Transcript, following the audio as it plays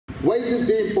Why is this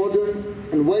day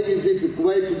important and why is it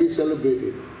required to be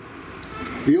celebrated?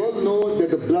 We all know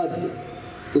that the blood,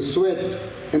 the sweat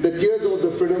and the tears of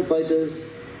the freedom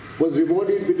fighters was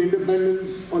rewarded with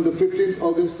independence on the 15th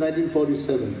August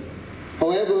 1947.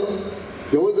 However,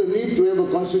 there was a need to have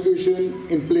a constitution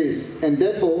in place, and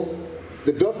therefore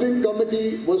the drafting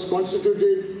committee was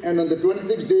constituted, and on the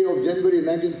 26th day of January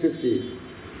 1950,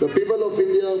 the people of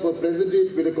India were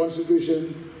presented with a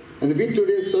constitution, and we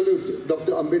today salute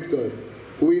Dr. Ambedkar,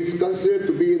 who is considered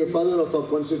to be the father of our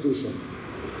constitution.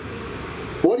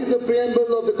 What is the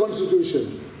preamble of the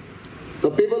constitution?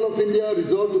 The people of India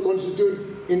resolved to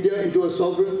constitute India into a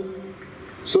sovereign,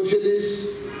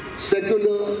 socialist,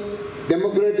 secular,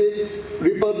 democratic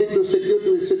republic to secure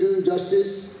to its citizens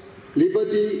justice,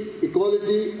 liberty,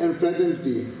 equality and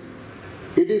fraternity.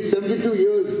 It is 72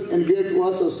 years and we have to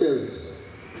ask ourselves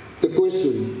the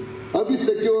question, are we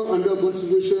secure under a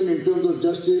constitution in terms of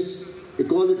justice,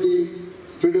 equality,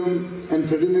 freedom and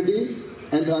fraternity?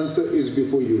 And the answer is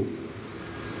before you.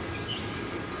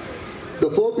 The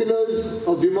four pillars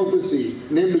of democracy,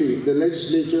 namely the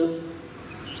legislature,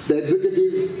 the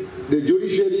executive, the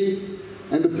judiciary,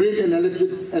 and the print and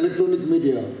electronic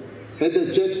media, had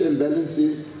their checks and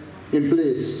balances in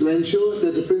place to ensure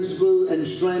that the principles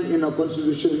enshrined in our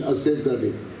constitution are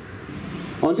safeguarded.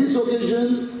 On this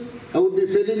occasion, I would be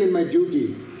failing in my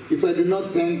duty if I did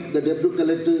not thank the deputy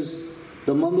collectors,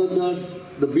 the mamlatdars,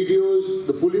 the BDOs,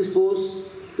 the police force,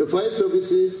 the fire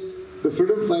services, the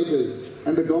freedom fighters,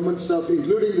 and the government staff,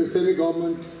 including the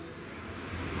semi-government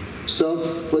staff,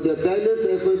 for their tireless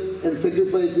efforts and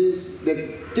sacrifices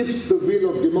that keeps the wheel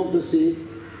of democracy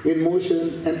in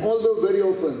motion. And although very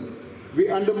often we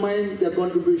undermine their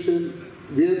contribution,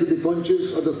 we have to be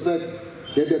conscious of the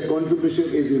fact that their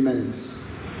contribution is immense.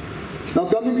 Now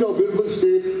coming to our beautiful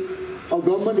state, our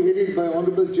government headed by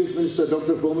Honorable Chief Minister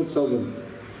Dr. Pramod Sawant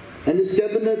and his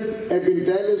cabinet have been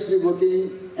tirelessly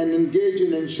working and engaged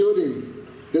in ensuring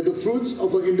that the fruits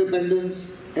of our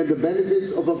independence and the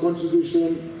benefits of our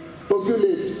constitution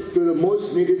percolate to the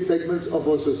most needed segments of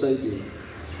our society.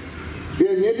 We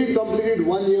have nearly completed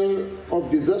 1 year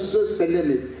of disastrous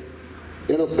pandemic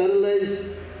that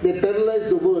paralyzed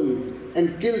the world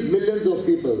and killed millions of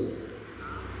people.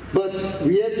 But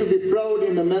we have to be proud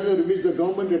in the manner in which the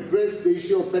government addressed the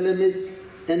issue of pandemic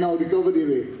and our recovery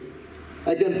rate.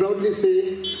 I can proudly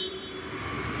say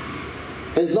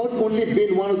has not only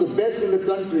been one of the best in the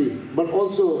country, but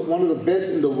also one of the best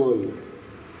in the world.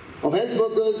 Our health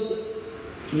workers,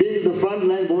 being the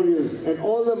frontline warriors, and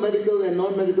all the medical and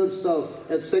non-medical staff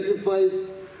have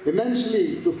sacrificed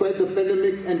immensely to fight the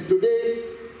pandemic. And today,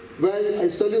 while I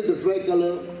salute the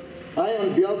tricolour, I,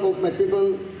 on behalf of my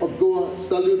people of Goa,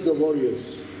 salute the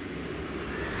warriors.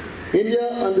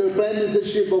 India, under the Prime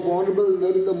Ministership of Honorable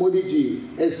Narendra Modi ji,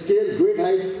 has scaled great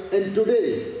heights, and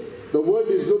today, the world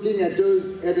is looking at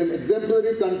us as an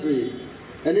exemplary country.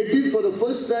 And it is for the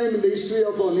first time in the history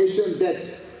of our nation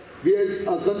that we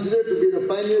are considered to be the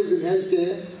pioneers in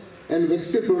healthcare and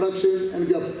vaccine production, and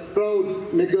we are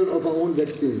proud maker of our own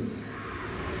vaccines.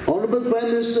 Honorable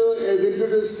Prime Minister has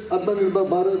introduced Atmanirbhar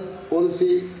Bharat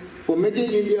policy for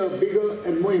making India a bigger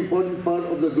and more important part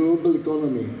of the global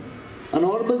economy. And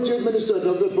Honorable Chief Minister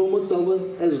Dr. Pramod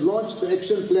Sawant has launched the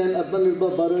action plan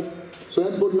Atmanirbhar Bharat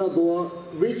Swayambhurna Goa,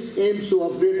 which aims to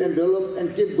upgrade and develop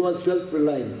and keep Goa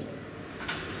self-reliant.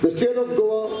 The state of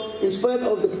Goa, in spite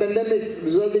of the pandemic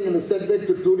resulting in a setback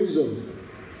to tourism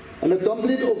and a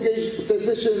complete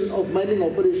cessation of mining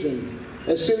operation,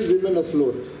 has still remained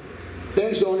afloat,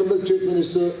 thanks to Honorable Chief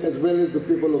Minister as well as the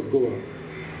people of Goa.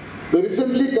 The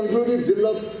recently concluded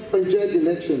Zilla Panchayat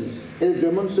elections has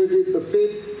demonstrated the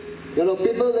faith that our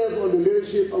people have on the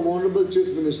leadership of Honorable Chief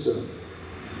Minister.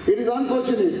 It is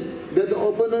unfortunate that the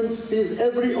opponents seize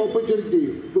every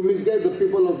opportunity to misguide the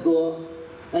people of Goa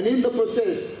and in the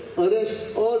process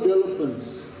arrest all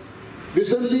developments.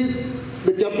 Recently,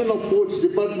 the Captain of Ports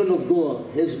Department of Goa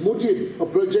has mooted a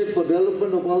project for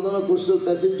development of Aldana coastal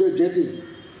passenger jetties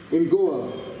in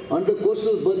Goa under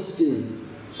Coastal Berth Scheme.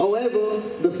 However,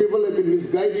 the people have been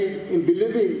misguided in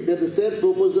believing that the said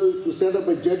proposal to set up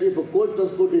a jetty for coal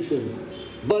transportation.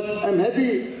 But I'm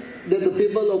happy that the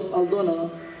people of Aldana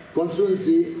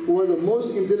constituency, who are the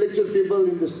most intellectual people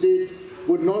in the state,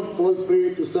 would not fall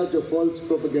prey to such a false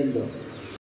propaganda.